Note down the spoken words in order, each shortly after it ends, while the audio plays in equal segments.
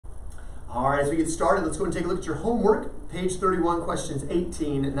All right, as we get started, let's go and take a look at your homework. Page 31, questions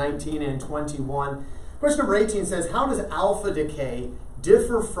 18, 19, and 21. Question number 18 says, how does alpha decay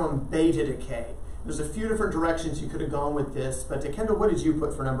differ from beta decay? There's a few different directions you could have gone with this, but Kendall, what did you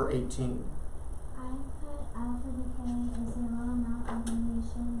put for number 18? I put alpha decay is a low amount of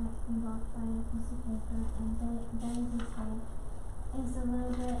radiation that's engulfed by a piece of paper, and beta decay is a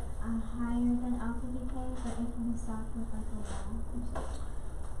little bit higher than alpha decay, but it can be stopped with like a wall.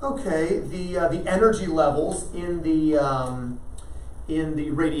 Okay, the energy levels in the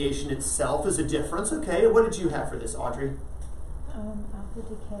radiation itself is a difference. Okay, what did you have for this, Audrey? Alpha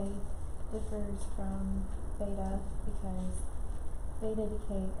decay differs from beta because beta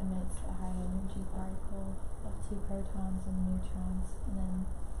decay emits a high energy particle of 2 protons and neutrons, and then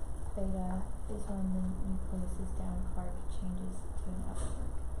beta is when the nucleus is down, quark changes to an up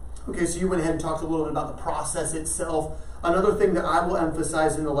quark. Okay, so you went ahead and talked a little bit about the process itself. Another thing that I will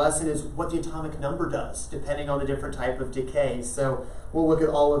emphasize in the lesson is what the atomic number does, depending on the different type of decay. So we'll look at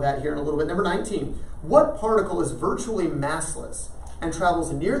all of that here in a little bit. Number 19, what particle is virtually massless and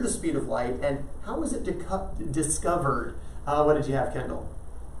travels near the speed of light, and how is it discovered? What did you have, Kendall?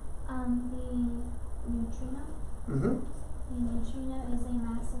 The neutrino. Mm-hmm. The neutrino is a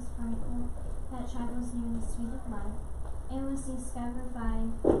massless particle that travels near the speed of light. It was discovered by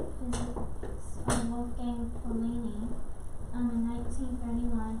physicist Wolfgang Paulini in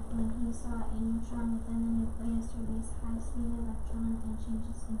 1931 when he saw a neutron within the nucleus release a high-speed electron and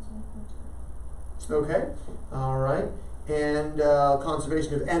changes into a photon. Okay, all right. And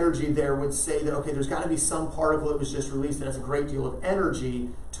conservation of energy there would say that, okay, there's got to be some particle that was just released that has a great deal of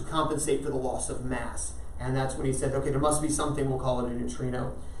energy to compensate for the loss of mass. And that's when he said, okay, there must be something, we'll call it a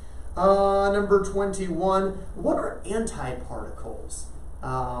neutrino. Number 21, what are antiparticles?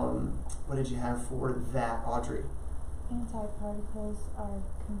 What did you have for that, Audrey? Antiparticles are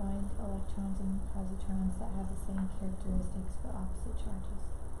combined electrons and positrons that have the same characteristics but opposite charges.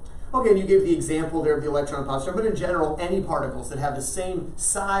 Okay, and you gave the example there of the electron and positron, but in general, any particles that have the same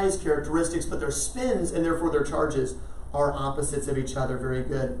size characteristics, but their spins and therefore their charges are opposites of each other. Very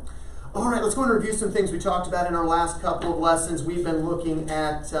good. All right, let's go and review some things we talked about in our last couple of lessons. We've been looking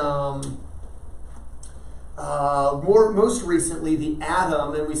at, most recently, the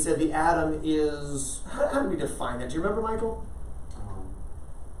atom, and we said the atom is, how do we define that? Do you remember, Michael?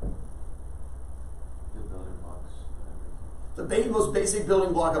 The building blocks. The most basic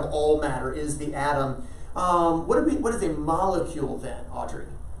building block of all matter is the atom. What is a molecule then, Audrey?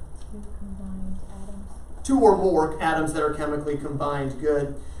 2 combined atoms. 2 or more atoms that are chemically combined.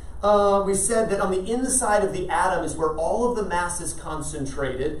 Good. We said that on the inside of the atom is where all of the mass is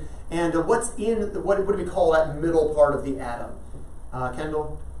concentrated, and what's in, what do we call that middle part of the atom?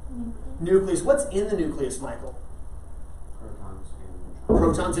 Kendall? Nucleus. What's in the nucleus, Michael? Protons and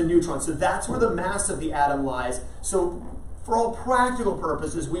neutrons. Protons and neutrons. So that's where the mass of the atom lies. So for all practical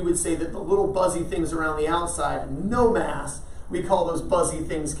purposes, we would say that the little buzzy things around the outside, no mass, we call those buzzy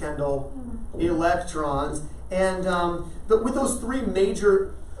things, Kendall, electrons. And with those 3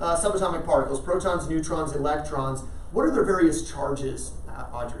 major subatomic particles, protons, neutrons, electrons, what are their various charges,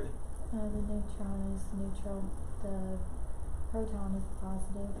 Audrey? The neutron is neutral, the proton is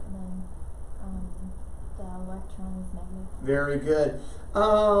positive, and then the electron is negative. Very good.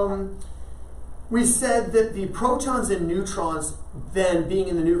 We said that the protons and neutrons, then being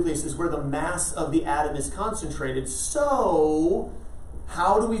in the nucleus, is where the mass of the atom is concentrated. So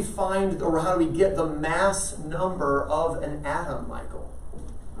how do we find, or how do we get the mass number of an atom, Michael?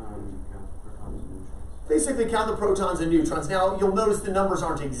 Count the protons and neutrons. Basically count the protons and neutrons. Now, you'll notice the numbers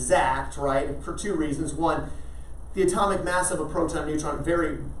aren't exact, right? For 2 reasons. One, the atomic mass of a proton and neutron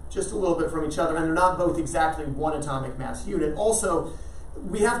vary just a little bit from each other, and they're not both exactly 1 atomic mass unit. Also,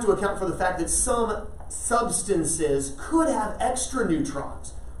 we have to account for the fact that some substances could have extra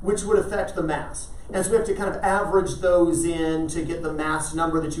neutrons, which would affect the mass. And so we have to kind of average those in to get the mass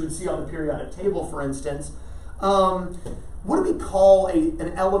number that you would see on the periodic table, for instance. What do we call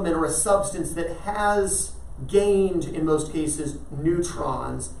an element or a substance that has gained, in most cases,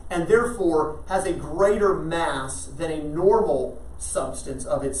 neutrons, and therefore has a greater mass than a normal substance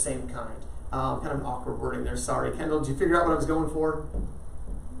of its same kind? Kind of an awkward wording there, sorry. Kendall, did you figure out what I was going for?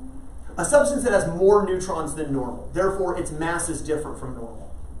 A substance that has more neutrons than normal, therefore its mass is different from normal.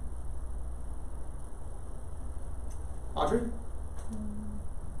 Audrey?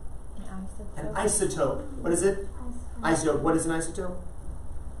 An isotope. An isotope. What is it? Isotope. What is an isotope?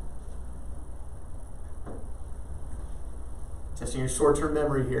 Testing your short-term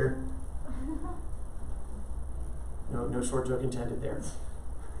memory here. No short joke intended there.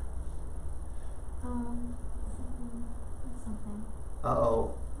 Something.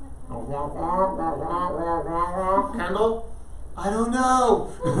 Uh-oh. Kendall? I don't know.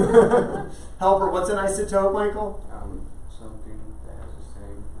 Helper, what's an isotope, Michael? Something that has the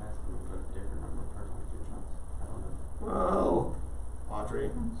same mass but a different number of protons, neutrons. I don't know. Whoa. Audrey.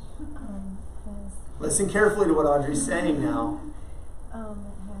 Has, Listen carefully to what Audrey's saying now. it has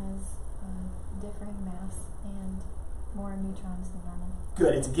differing mass and more neutrons than normal.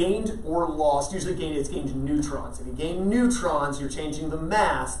 Good. It's gained or lost. Usually it's gained neutrons. If you gain neutrons, you're changing the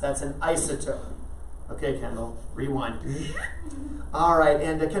mass. That's an isotope. Okay, Kendall. Rewind. All right.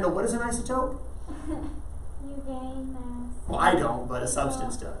 And Kendall, what is an isotope? You gain mass. Well, I don't, but a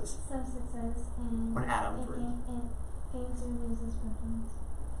substance does. Substances and Or an atom, it for gains or loses protons.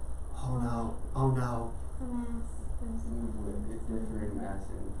 Oh no. Oh no. The mass goes in. With differing mass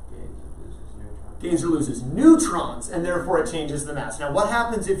and gains, it loses neutrons. Gains or loses neutrons, and therefore it changes the mass. Now, what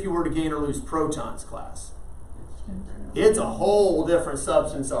happens if you were to gain or lose protons, class? It's different. It's a whole different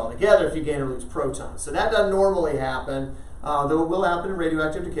substance altogether if you gain or lose protons. So that doesn't normally happen, though it will happen in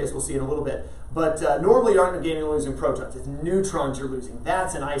radioactive decay, so we'll see in a little bit. But normally you aren't gaining or losing protons. It's neutrons you're losing.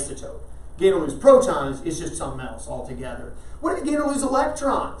 That's an isotope. Gain or lose protons is just something else altogether. What if you gain or lose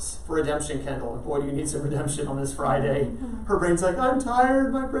electrons? For redemption, Kendall. And boy, do you need some redemption on this Friday. Her brain's like, I'm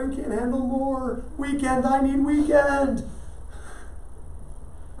tired. My brain can't handle more. Weekend, I need weekend.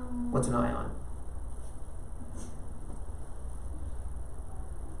 What's an ion? It's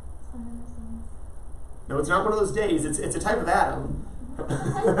one of those things. No, it's not one of those days. It's a type of atom.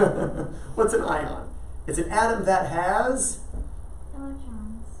 What's an ion? It's an atom that has...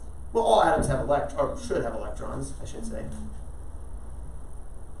 Electrons. Well, all atoms have or should have electrons, I should say.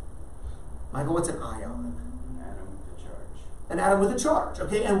 Michael, what's an ion? An atom with a charge. An atom with a charge,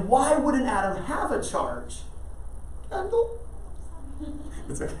 okay? And why would an atom have a charge? Kendall? Sorry.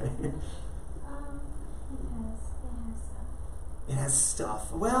 It's okay. It has stuff. It has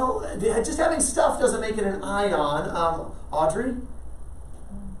stuff. Well, just having stuff doesn't make it an ion. Audrey?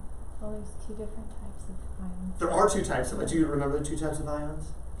 Well, there's two different types of ions. There are two types of. Do you remember the two types of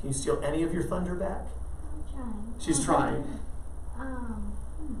ions? Can you steal any of your thunder back? I'm trying. She's trying.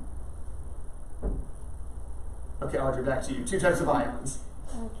 Okay, Audrey, back to you. Two types of ions.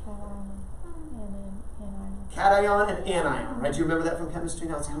 A cation and an anion. Cation and anion, right? Do you remember that from chemistry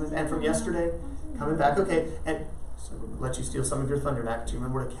now? And from yesterday? Coming back, okay. And so we'll let you steal some of your thunder back. Do you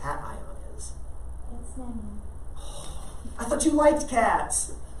remember what a cation is? It's negative. I thought you liked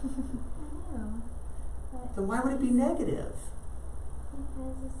cats. I know. But Then why would it be negative?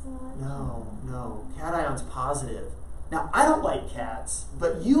 because it's an electron. No. Cation's positive. Now, I don't like cats,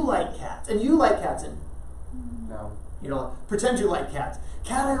 but you like cats. And you like cats. And No. you know, pretend you like cats.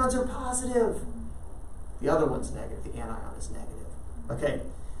 Cations are positive. The other one's negative. The anion is negative. Okay.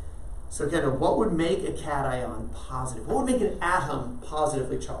 So, Kendall, what would make a cation positive? What would make an atom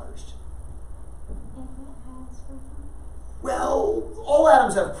positively charged? If it has protons. Well, all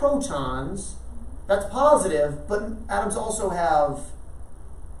atoms have protons. That's positive, but atoms also have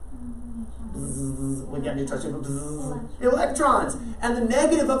we got neutrons, electrons. And the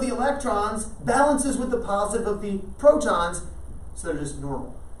negative of the electrons balances with the positive of the protons, so they're just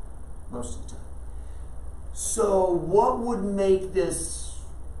normal most of the time. So what would make this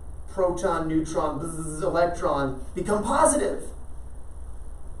proton, neutron, electron become positive?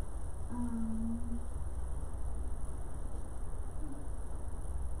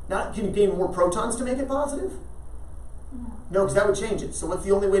 Now, can you gain more protons to make it positive? No. No, because that would change it. So what's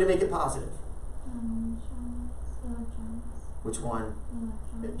the only way to make it positive? Neutrons, electrons, Which one?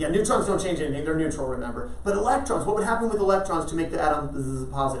 electrons. Yeah, neutrons don't change anything. They're neutral, remember. But electrons, what would happen with electrons to make the atom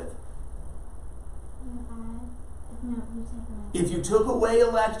positive? You add. No, you take away. If you took away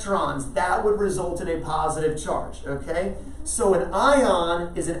electrons, that would result in a positive charge, okay? So an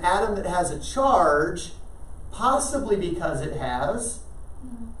ion is an atom that has a charge, possibly because it has,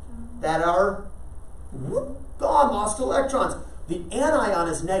 Electrons. that are gone, lost electrons. The anion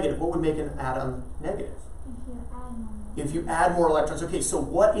is negative. What would make an atom negative? If you add more. If you add more electrons. Okay, so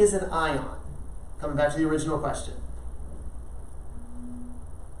what is an ion? Coming back to the original question.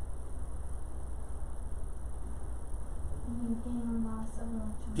 You gain or loss of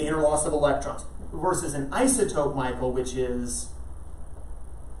electrons. Gain or loss of electrons. Versus an isotope, Michael, which is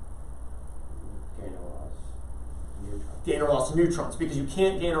Gain or loss. Neutrons. gain or loss of neutrons, because you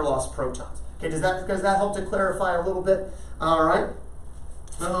can't gain or loss protons. Okay, does that help to clarify a little bit? All right.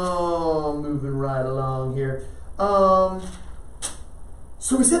 Oh, moving right along here. So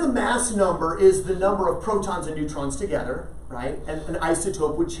we said the mass number is the number of protons and neutrons together, right? And an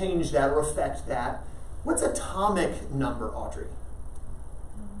isotope would change that or affect that. What's atomic number, Audrey?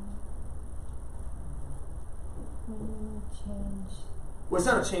 When you change Well, it's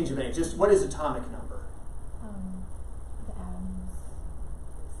not a change of age. Just what is atomic number? The atoms,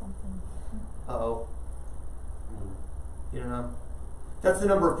 something. Uh-oh. You don't know? That's the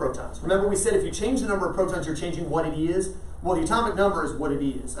number of protons. Remember we said if you change the number of protons, you're changing what it is? Well, the atomic number is what it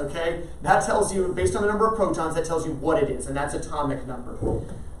is, okay? That tells you, based on the number of protons, that tells you what it is, and that's atomic number.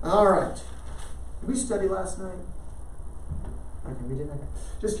 All right. Did we study last night? Okay, we didn't. Okay.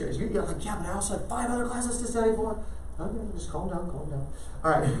 Just curious. You're like, yeah, but I also have 5 other classes to study for. Okay, just calm down, calm down.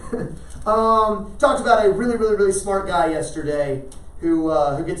 All right. Talked about a really, really, really smart guy yesterday who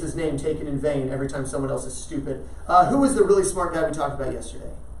gets his name taken in vain every time someone else is stupid. Who was the really smart guy we talked about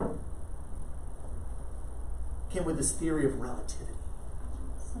yesterday? Came with this theory of relativity.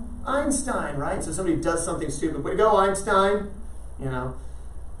 Einstein, right? So somebody does something stupid. Way to go, Einstein. You know,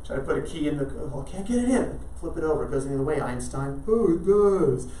 try to put a key in the, oh, can't get it in. Flip it over, it goes in the way, Einstein. Oh, it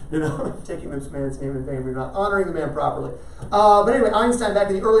does. You know, taking this man's name in vain. We're not honoring the man properly. But anyway, Einstein, back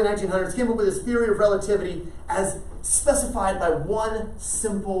in the early 1900s, came up with this theory of relativity as specified by one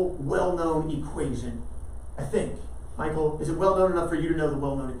simple, well-known equation. I think. Michael, is it well-known enough for you to know the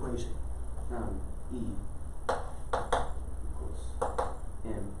well-known equation? E equals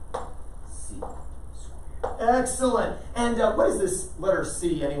MC squared. Excellent. And what is this letter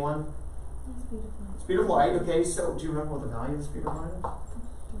C, anyone? Speed of light. Speed of light. Okay, so do you remember what the value of the speed of light is?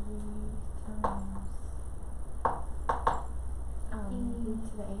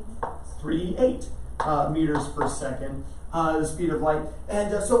 3 times. 3.8 meters per second, the speed of light.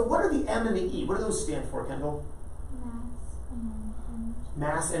 And so what are the M and the E? What do those stand for, Kendall?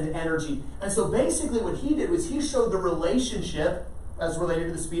 Mass and energy. And so basically what he did was he showed the relationship as related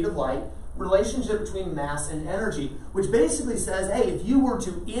to the speed of light, relationship between mass and energy, which basically says, hey, if you were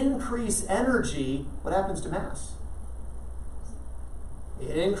to increase energy, what happens to mass?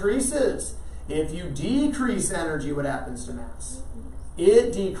 It increases. If you decrease energy, what happens to mass?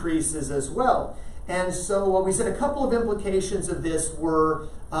 It decreases as well. And so we said a couple of implications of this were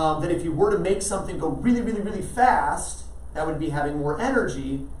that if you were to make something go really, really, really fast, that would be having more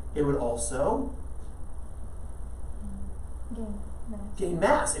energy. It would also gain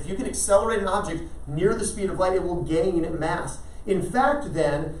mass. If you can accelerate an object near the speed of light, it will gain mass. In fact,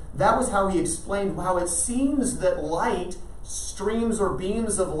 then, that was how he explained how it seems that light, streams or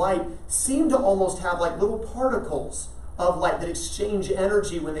beams of light, seem to almost have like little particles of light that exchange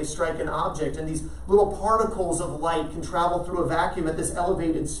energy when they strike an object. And these little particles of light can travel through a vacuum at this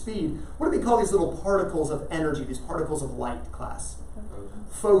elevated speed. What do we call these little particles of energy, these particles of light, class?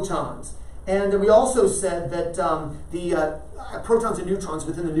 Photons. And we also said that the protons and neutrons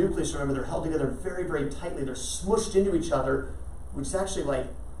within the nucleus, remember, they're held together very, very tightly. They're smushed into each other, which is actually like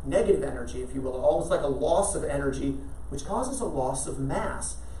negative energy, if you will, almost like a loss of energy, which causes a loss of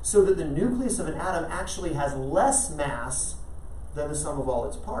mass. So that the nucleus of an atom actually has less mass than the sum of all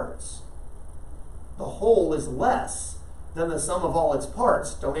its parts. The whole is less than the sum of all its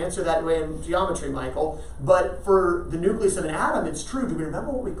parts. Don't answer that way in geometry, Michael. But for the nucleus of an atom, it's true. Do we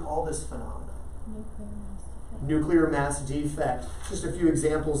remember what we call this phenomenon? Nuclear mass defect. Just a few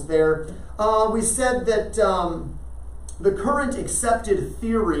examples there. We said that the current accepted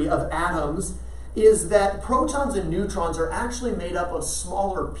theory of atoms is that protons and neutrons are actually made up of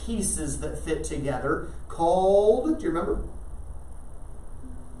smaller pieces that fit together called, do you remember?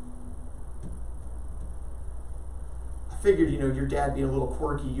 I figured, you know, your dad being a little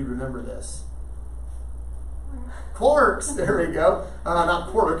quirky, you'd remember this. Quarks, there we go. Not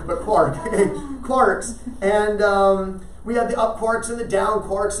quark, but quark. Quarks. And we had the up quarks and the down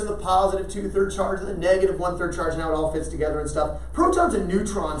quarks and the positive 2/3 charge and the negative 1/3 charge, and how it all fits together and stuff. Protons and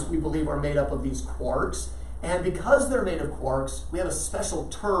neutrons, we believe, are made up of these quarks. And because they're made of quarks, we have a special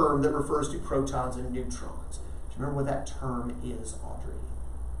term that refers to protons and neutrons. Do you remember what that term is, Audrey?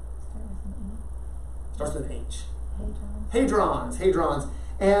 Starts with an H. Hadrons. Hadrons.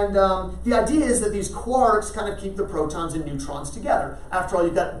 And the idea is that these quarks kind of keep the protons and neutrons together. After all,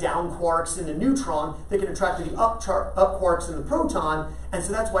 you've got down quarks in the neutron that can attract the up quarks in the proton, and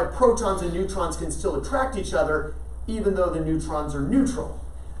so that's why protons and neutrons can still attract each other even though the neutrons are neutral.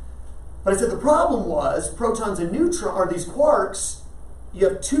 But I said the problem was protons and neutrons, or these quarks, you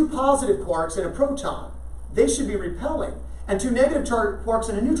have 2 positive quarks in a proton. They should be repelling. And 2 negative quarks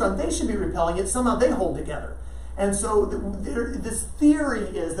in a neutron, they should be repelling, yet somehow they hold together. And so this theory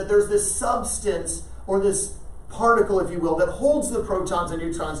is that there's this substance, or this particle, if you will, that holds the protons and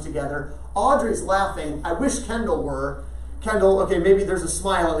neutrons together. Audrey's laughing. I wish Kendall were. Kendall, okay, maybe there's a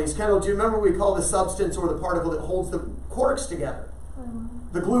smile at least. Kendall, do you remember what we call the substance or the particle that holds the quarks together?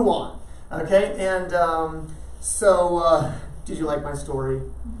 The gluon. Okay, and Did you like my story?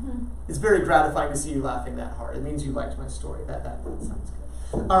 It's very gratifying to see you laughing that hard. It means you liked my story. That sounds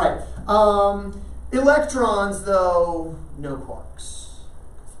good. All right. Electrons, though, no quarks.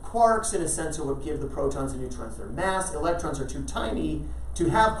 Quarks, in a sense, are what give the protons and neutrons their mass. Electrons are too tiny to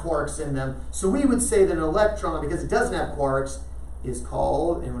have quarks in them. So we would say that an electron, because it doesn't have quarks, is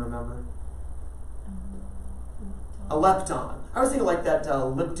called, anyone remember? A lepton. I was thinking like that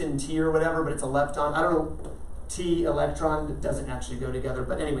Lipton tea or whatever, but it's a lepton. I don't know, tea, electron, doesn't actually go together.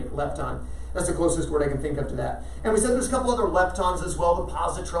 But anyway, lepton. That's the closest word I can think of to that. And we said there's a couple other leptons as well, the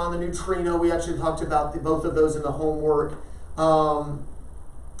positron, the neutrino. We actually talked about both of those in the homework. So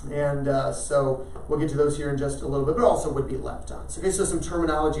we'll get to those here in just a little bit, but also would be leptons. Okay, so some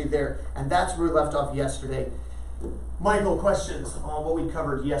terminology there. And that's where we left off yesterday. Michael, questions on what we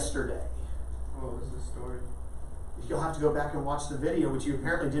covered yesterday? What was the story? You'll have to go back and watch the video, which you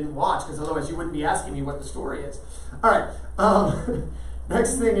apparently didn't watch, because otherwise you wouldn't be asking me what the story is. All right.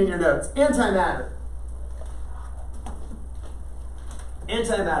 Next thing in your notes, antimatter.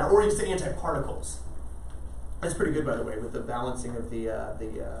 Antimatter, or you say antiparticles. That's pretty good, by the way, with the balancing of the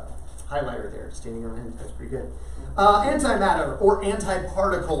highlighter there, standing on end. That's pretty good. Antimatter, or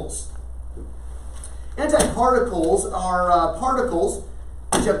antiparticles. Antiparticles are particles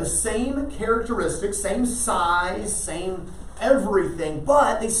which have the same characteristics, same size, same everything,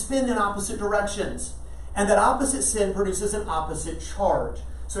 but they spin in opposite directions. And that opposite spin produces an opposite charge.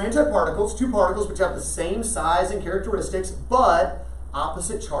 So antiparticles, two particles which have the same size and characteristics, but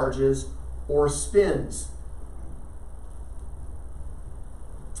opposite charges or spins.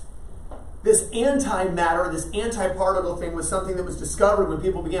 This antimatter, this antiparticle thing was something that was discovered when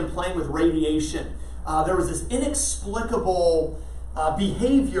people began playing with radiation. There was this inexplicable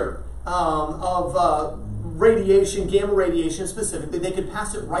behavior of radiation, gamma radiation specifically. They could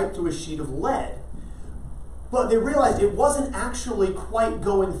pass it right through a sheet of lead. But they realized it wasn't actually quite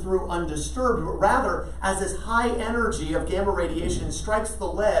going through undisturbed, but rather, as this high energy of gamma radiation strikes the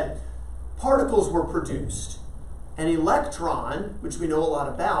lead, particles were produced. An electron, which we know a lot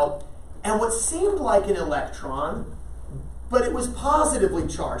about, and what seemed like an electron, but it was positively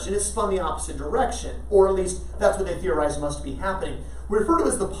charged, and it spun the opposite direction, or at least that's what they theorized must be happening. We refer to it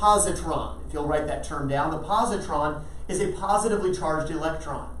as the positron. If you'll write that term down, the positron is a positively charged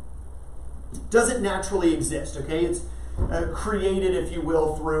electron. Doesn't naturally exist, okay? It's created, if you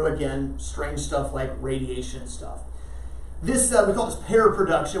will, through, again, strange stuff like radiation stuff. This, we call this pair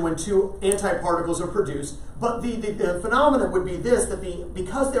production, when two antiparticles are produced. But the phenomenon would be this, that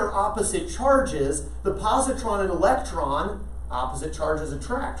because they're opposite charges, the positron and electron, opposite charges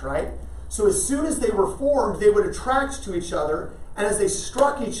attract, right? So as soon as they were formed, they would attract to each other, and as they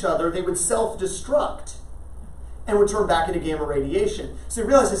struck each other, they would self-destruct and would turn back into gamma radiation. So you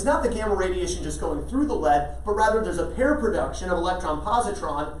realize it's not the gamma radiation just going through the lead, but rather there's a pair production of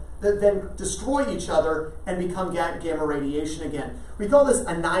electron-positron that then destroy each other and become gamma radiation again. We call this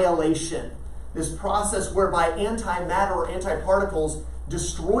annihilation, this process whereby antimatter or antiparticles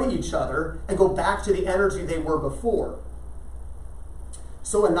destroy each other and go back to the energy they were before.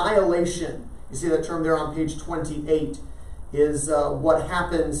 So annihilation, you see that term there on page 28, is what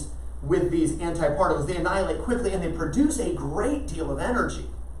happens with these antiparticles. They annihilate quickly and they produce a great deal of energy.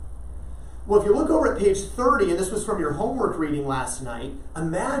 Well, if you look over at page 30, and this was from your homework reading last night,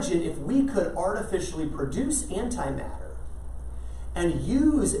 imagine if we could artificially produce antimatter and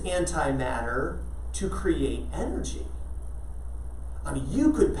use antimatter to create energy. I mean,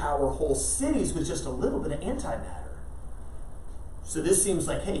 you could power whole cities with just a little bit of antimatter. So this seems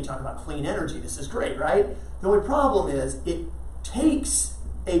like, hey, talk about clean energy. This is great, right? The only problem is it takes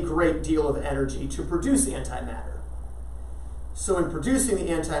a great deal of energy to produce antimatter. So in producing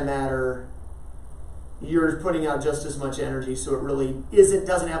the antimatter, you're putting out just as much energy, so it really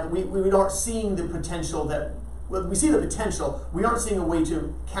doesn't have, we aren't seeing the potential that, well, we see the potential, we aren't seeing a way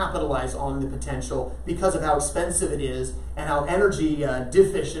to capitalize on the potential because of how expensive it is and how energy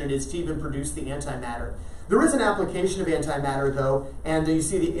deficient it is to even produce the antimatter. There is an application of antimatter, though, and you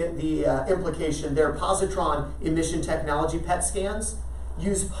see the implication there. Positron emission technology, PET scans,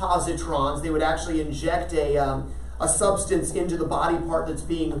 use positrons. They would actually inject a substance into the body part that's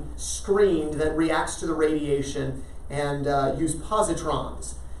being screened that reacts to the radiation, and use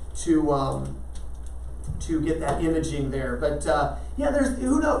positrons to get that imaging there. But yeah,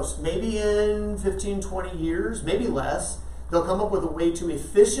 who knows? Maybe in 15, 20 years, maybe less, they'll come up with a way to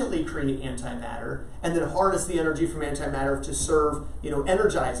efficiently create antimatter and then harness the energy from antimatter to serve,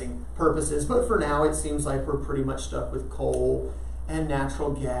 energizing purposes. But for now, it seems like we're pretty much stuck with coal and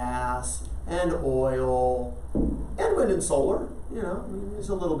natural gas and oil and wind and solar. You know, I mean, there's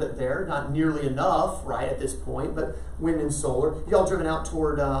a little bit there, not nearly enough, right, at this point, but wind and solar. Y'all driven out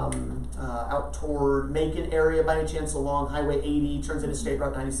toward Macon area by any chance along Highway 80, turns into State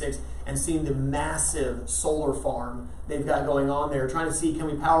Route 96, and seen the massive solar farm they've got going on there, trying to see, can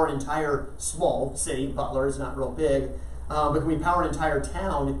we power an entire small city, Butler is not real big, but can we power an entire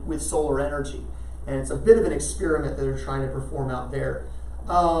town with solar energy? And it's a bit of an experiment that they're trying to perform out there.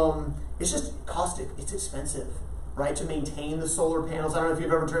 It's just caustic, it's expensive, right, to maintain the solar panels. I don't know if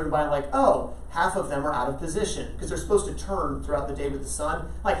you've ever driven by and like, oh, half of them are out of position, because they're supposed to turn throughout the day with the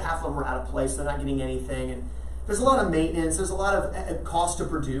sun. Like half of them are out of place, they're not getting anything. And there's a lot of maintenance, there's a lot of cost to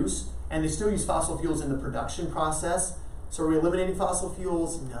produce, and they still use fossil fuels in the production process. So are we eliminating fossil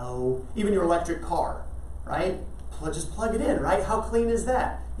fuels? No. Even your electric car, right? Just plug it in, right? How clean is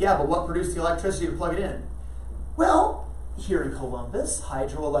that? Yeah, but what produced the electricity to plug it in? Well, here in Columbus,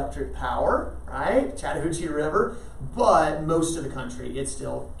 hydroelectric power, right? Chattahoochee River, but most of the country, it's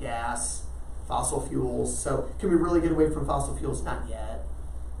still gas, fossil fuels. So can we really get away from fossil fuels? Not yet,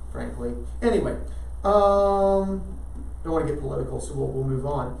 frankly. Anyway, don't want to get political, so we'll move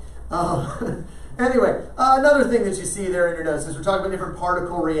on. Anyway, another thing that you see there in your notes is we're talking about different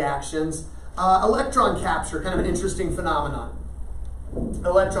particle reactions. Electron capture, kind of an interesting phenomenon.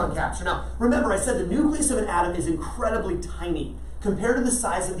 Electron capture. Now, remember I said the nucleus of an atom is incredibly tiny compared to the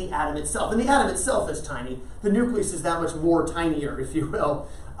size of the atom itself. And the atom itself is tiny. The nucleus is that much more tinier, if you will.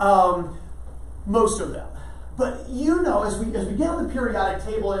 Most of them. But you know, as we get on the periodic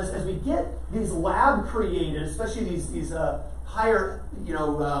table, as we get these lab created, especially these higher,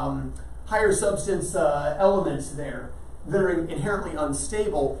 higher substance elements there that are inherently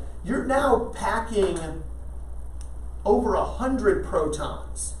unstable, you're now packing over 100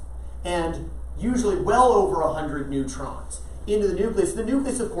 protons and usually well over 100 neutrons into the nucleus. The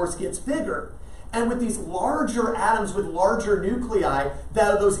nucleus, of course, gets bigger. And with these larger atoms with larger nuclei,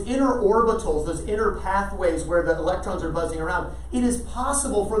 that are those inner orbitals, those inner pathways where the electrons are buzzing around, it is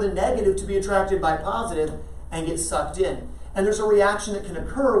possible for the negative to be attracted by positive and get sucked in. And there's a reaction that can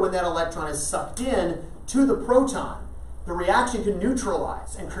occur when that electron is sucked in to the proton. The reaction can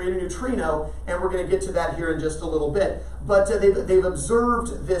neutralize and create a neutrino, and we're going to get to that here in just a little bit. But they've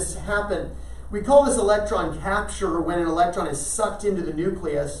observed this happen. We call this electron capture when an electron is sucked into the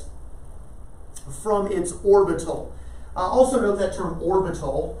nucleus from its orbital. Also note that term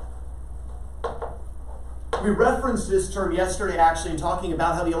orbital. We referenced this term yesterday actually in talking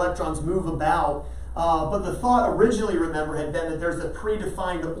about how the electrons move about, but the thought originally, remember, had been that there's a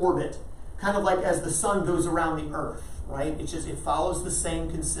predefined orbit, kind of like as the sun goes around the earth. Right? It follows the same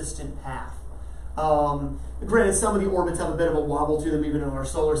consistent path. Granted, some of the orbits have a bit of a wobble to them, even in our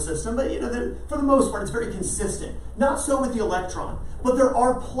solar system, but for the most part, it's very consistent. Not so with the electron, but there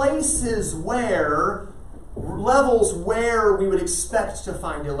are places levels where we would expect to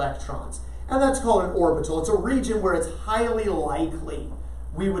find electrons, and that's called an orbital. It's a region where it's highly likely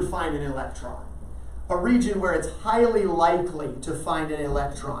we would find an electron. A region where it's highly likely to find an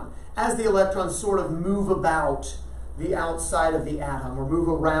electron, as the electrons sort of move about the outside of the atom, or move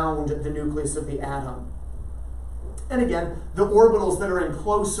around the nucleus of the atom. And again, the orbitals that are in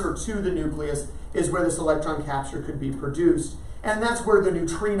closer to the nucleus is where this electron capture could be produced. And that's where the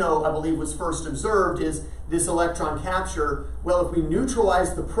neutrino, I believe, was first observed, is this electron capture. Well, if we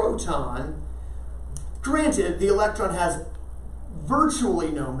neutralize the proton, granted, the electron has virtually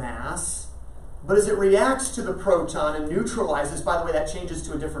no mass, but as it reacts to the proton and neutralizes, by the way, that changes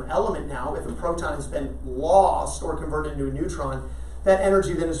to a different element now. If a proton has been lost or converted into a neutron, that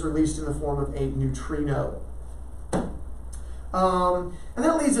energy then is released in the form of a neutrino. And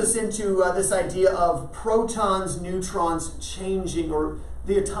that leads us into this idea of protons, neutrons changing, or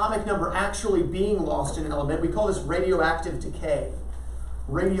the atomic number actually being lost in an element. We call this radioactive decay.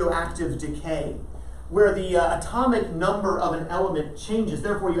 Radioactive decay, where the atomic number of an element changes.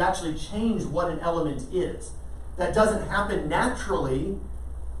 Therefore, you actually change what an element is. That doesn't happen naturally,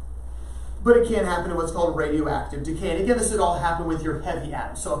 but it can happen in what's called radioactive decay. And again, this would all happen with your heavy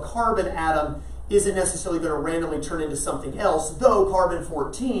atoms. So a carbon atom isn't necessarily going to randomly turn into something else, though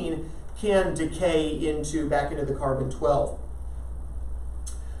carbon-14 can decay back into the carbon-12.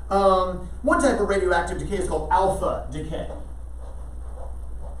 One type of radioactive decay is called alpha decay.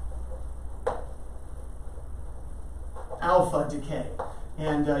 Alpha decay.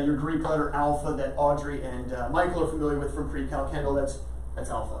 And your Greek letter alpha that Audrey and Michael are familiar with from pre-cal Kendall, that's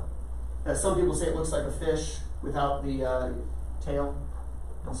alpha. Some people say it looks like a fish without the tail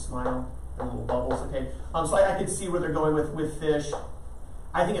and smile and little bubbles, okay? So I could see where they're going with fish.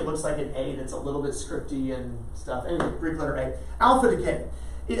 I think it looks like an A that's a little bit scripty and stuff. Anyway, Greek letter A. Alpha decay.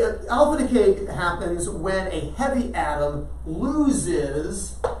 Alpha decay happens when a heavy atom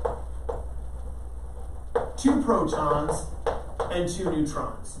loses 2 protons and 2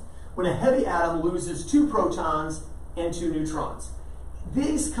 neutrons. When a heavy atom loses 2 protons and 2 neutrons.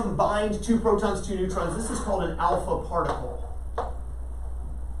 These combined 2 protons, 2 neutrons, this is called an alpha particle.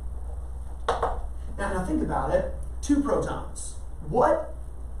 Now think about it. 2 protons. What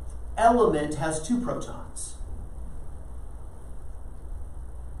element has 2 protons?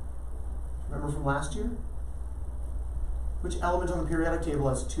 Remember from last year? Which element on the periodic table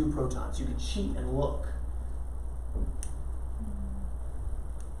has 2 protons? You could cheat and look.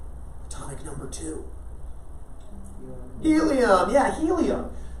 Atomic number 2. Helium. Yeah,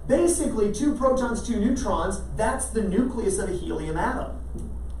 helium. Basically, 2 protons, 2 neutrons, that's the nucleus of a helium atom,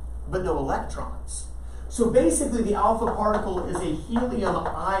 but no electrons. So basically, the alpha particle is a helium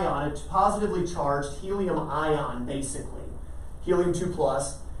ion, a positively charged helium ion, basically. Helium-2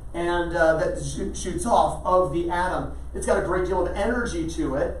 plus, and that shoots off of the atom. It's got a great deal of energy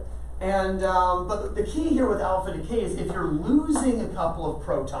to it. And but the key here with alpha decay is if you're losing a couple of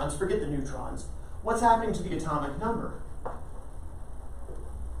protons, forget the neutrons, what's happening to the atomic number?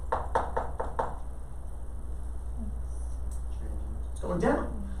 It's going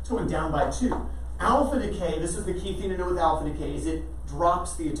down. It's going down by 2. Alpha decay, this is the key thing to know with alpha decay, is it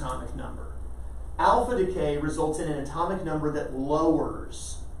drops the atomic number. Alpha decay results in an atomic number that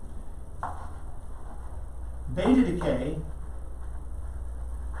lowers. Beta decay,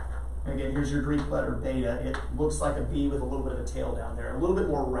 again, here's your Greek letter beta. It looks like a B with a little bit of a tail down there. A little bit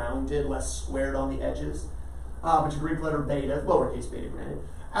more rounded, less squared on the edges. But your Greek letter beta, lowercase beta granted.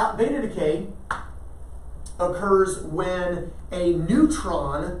 Beta decay occurs when a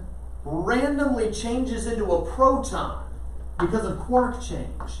neutron randomly changes into a proton because of quark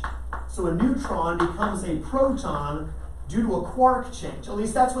change. So a neutron becomes a proton due to a quark change. At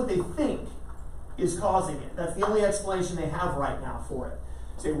least that's what they think is causing it. That's the only explanation they have right now for it.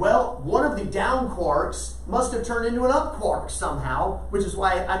 Say, well, one of the down quarks must have turned into an up quark somehow, which is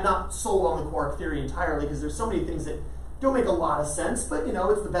why I'm not sold on the quark theory entirely, because there's so many things that don't make a lot of sense, but you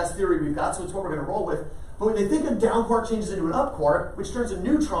know, it's the best theory we've got, so it's what we're going to roll with. But when they think a down quark changes into an up quark, which turns a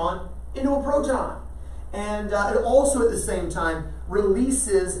neutron into a proton, and it also at the same time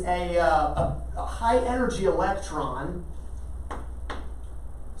releases a high energy electron.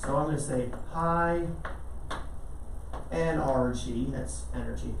 So I'm going to say high NRG, that's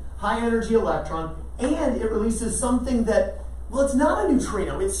energy, high energy electron, and it releases something that, well, it's not a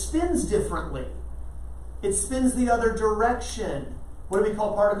neutrino, it spins differently. It spins the other direction. What do we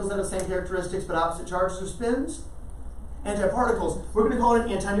call particles that have same characteristics but opposite charges or spins? Antiparticles. We're going to call it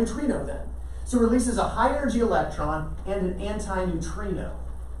an antineutrino then. So it releases a high energy electron and an antineutrino.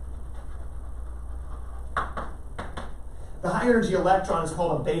 The high energy electron is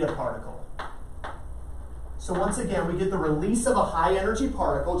called a beta particle. So once again, we get the release of a high energy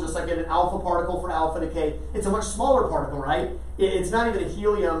particle, just like in an alpha particle for alpha decay. It's a much smaller particle, right? It's not even a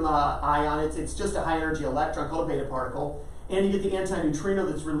helium ion, it's just a high energy electron called a beta particle. And you get the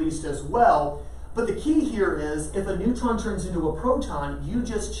antineutrino that's released as well. But the key here is, if a neutron turns into a proton, you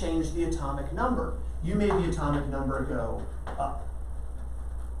just change the atomic number. You made the atomic number go up.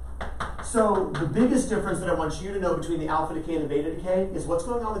 So the biggest difference that I want you to know between the alpha decay and the beta decay is what's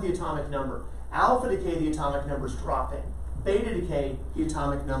going on with the atomic number. Alpha decay, the atomic number is dropping. Beta decay, the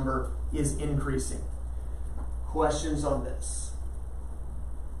atomic number is increasing. Questions on this?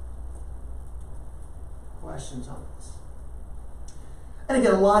 Questions on this? And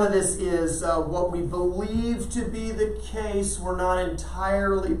again, a lot of this is what we believe to be the case. We're not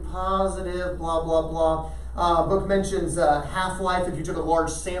entirely positive, blah, blah, blah. Book mentions half-life. If you took a large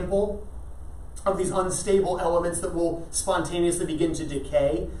sample of these unstable elements that will spontaneously begin to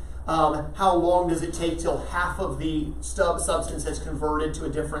decay, how long does it take till half of the substance has converted to a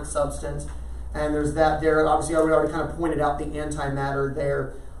different substance? And there's that there. Obviously, I already kind of pointed out the antimatter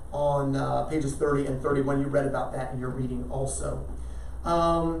there on pages 30 and 31. You read about that in your reading also.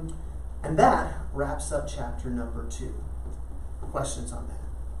 And that wraps up chapter number 2. Questions on that?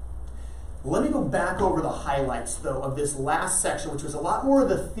 Let me go back over the highlights, though, of this last section, which was a lot more of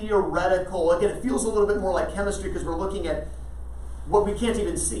the theoretical. Again, it feels a little bit more like chemistry because we're looking at what we can't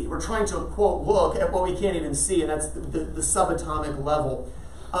even see. We're trying to, quote, look at what we can't even see, and that's the subatomic level.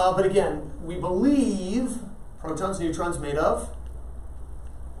 But again, we believe protons, neutrons made of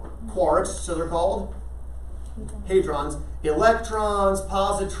quarks, so they're called hadrons. Electrons,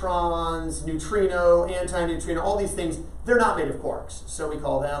 positrons, neutrino, antineutrino, all these things, they're not made of quarks, so we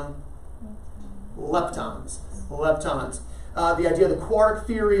call them leptons. Leptons. The idea of the quark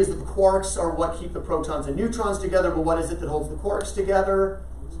theory is that the quarks are what keep the protons and neutrons together, but what is it that holds the quarks together?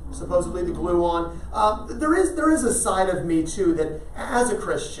 Supposedly the gluon. There is a side of me too that, as a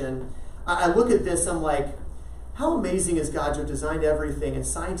Christian, I look at this, I'm like, how amazing is God to have designed everything, and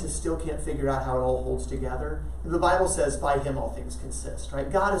scientists still can't figure out how it all holds together? The Bible says, by him all things consist,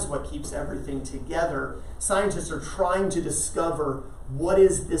 right? God is what keeps everything together. Scientists are trying to discover what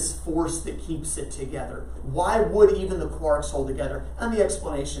is this force that keeps it together. Why would even the quarks hold together? And the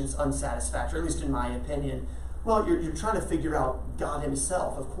explanation is unsatisfactory, at least in my opinion. Well, you're trying to figure out God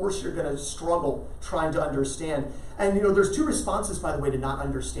himself. Of course you're going to struggle trying to understand. And there's two responses, by the way, to not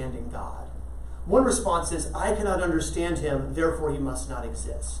understanding God. One response is, I cannot understand him, therefore he must not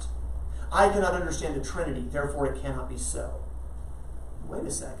exist. I cannot understand the Trinity, therefore it cannot be so. Wait a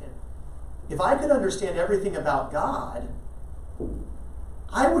second. If I could understand everything about God,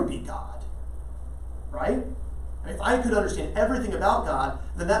 I would be God, right? And if I could understand everything about God,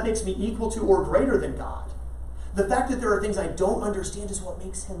 then that makes me equal to or greater than God. The fact that there are things I don't understand is what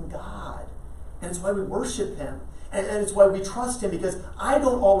makes him God. And it's why we worship him. And it's why we trust him, because I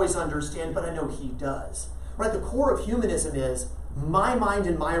don't always understand, but I know he does. Right? The core of humanism is my mind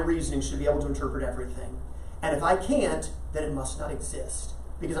and my reasoning should be able to interpret everything. And if I can't, then it must not exist.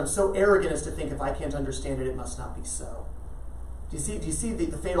 Because I'm so arrogant as to think if I can't understand it, it must not be so. Do you see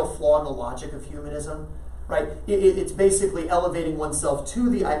the fatal flaw in the logic of humanism? Right? It's basically elevating oneself to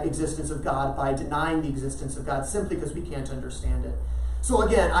the existence of God by denying the existence of God simply because we can't understand it. So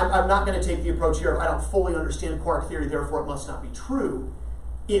again, I'm not going to take the approach here of I don't fully understand quark theory, therefore it must not be true.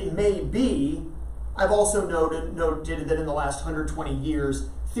 It may be. I've also noted that in the last 120 years,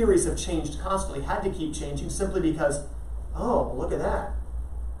 theories have changed constantly, had to keep changing simply because, oh, look at that.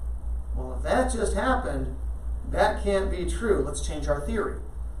 Well, if that just happened, that can't be true. Let's change our theory.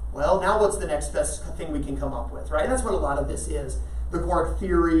 Well, now what's the next best thing we can come up with, right? That's what a lot of this is. The quark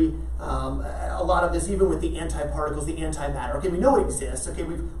theory, a lot of this, even with the antiparticles, the antimatter. Okay, we know it exists. Okay,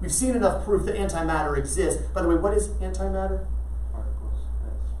 we've seen enough proof that antimatter exists. By the way, what is antimatter? Particles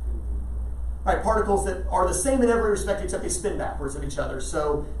that spin. Right, particles that are the same in every respect except they spin backwards of each other.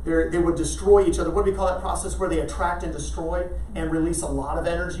 So they would destroy each other. What do we call that process where they attract and destroy and release a lot of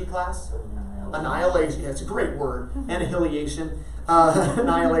energy, class? Annihilation. Yeah, it's a great word. Annihilation.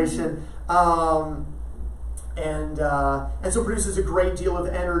 Annihilation. And so produces a great deal of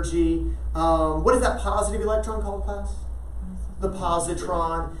energy. What is that positive electron called, class? The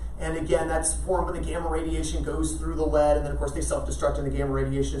positron. And again, that's formed when the gamma radiation goes through the lead, and then of course they self-destruct and the gamma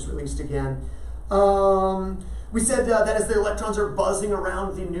radiation is released again. We said that as the electrons are buzzing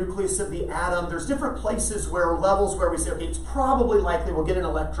around the nucleus of the atom, there's different places where levels where we say, okay, it's probably likely we'll get an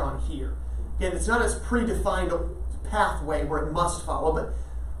electron here. Again, it's not as predefined a pathway where it must follow, but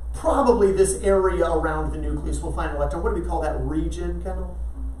probably this area around the nucleus will find an electron. What do we call that region, Kendall?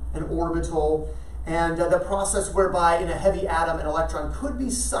 An orbital. And the process whereby in a heavy atom an electron could be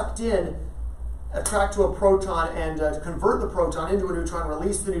sucked in, attract to a proton, and convert the proton into a neutron,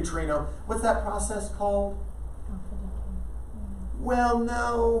 release the neutrino. What's that process called? Well,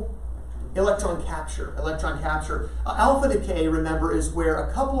 no. Electron capture. Electron capture. Alpha decay, remember, is where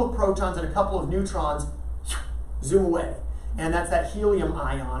a couple of protons and a couple of neutrons zoom away. And that's that helium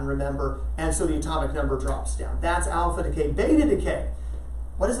ion, remember? And so the atomic number drops down. That's alpha decay. Beta decay.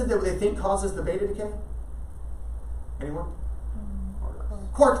 What is it that they think causes the beta decay? Anyone?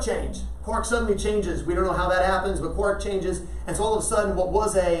 Quark change. Quark suddenly changes. We don't know how that happens, but quark changes. And so all of a sudden, what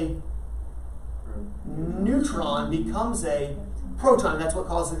was a neutron becomes a proton. That's what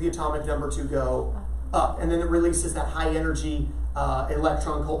causes the atomic number to go up. And then it releases that high energy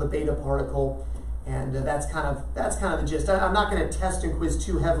electron called the beta particle. And that's kind of the gist. I'm not going to test and quiz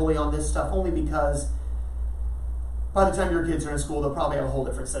too heavily on this stuff, only because by the time your kids are in school, they'll probably have a whole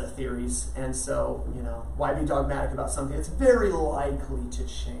different set of theories. And so, why be dogmatic about something that's very likely to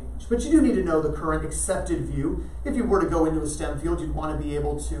change? But you do need to know the current accepted view. If you were to go into a STEM field, you'd want to be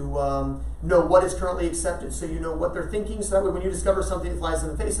able to know what is currently accepted, so you know what they're thinking, so that way when you discover something that flies in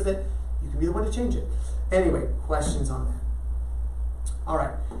the face of it, you can be the one to change it. Anyway, questions on that? All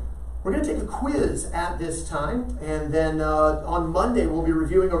right. We're going to take a quiz at this time, and then on Monday we'll be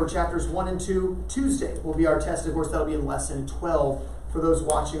reviewing over chapters 1 and 2. Tuesday will be our test. Of course, that'll be in lesson 12 for those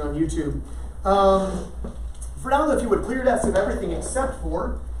watching on YouTube. For now, if you would clear desk of everything except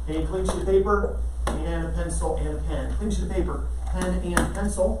for a clean sheet of paper and a pencil and a pen. Clean sheet of paper, pen, and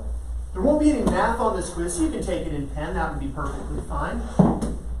pencil. There won't be any math on this quiz, so you can take it in pen. That would be perfectly fine.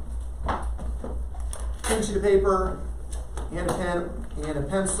 Clean sheet of paper and a pen and a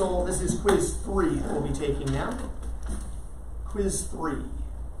pencil. This is quiz 3 that we'll be taking now. Quiz 3.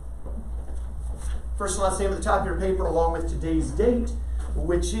 First and last name at the top of your paper along with today's date,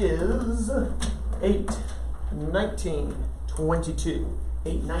 which is 8/19/22.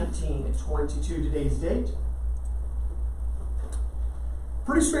 8/19/22 today's date.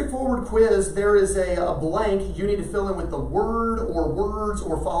 Pretty straightforward quiz. There is a blank. You need to fill in with the word or words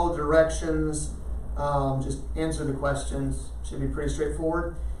or follow directions. Just answer the questions. Should be pretty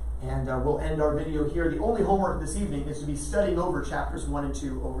straightforward. And we'll end our video here. The only homework this evening is to be studying over chapters 1 and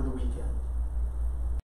 2 over the weekend.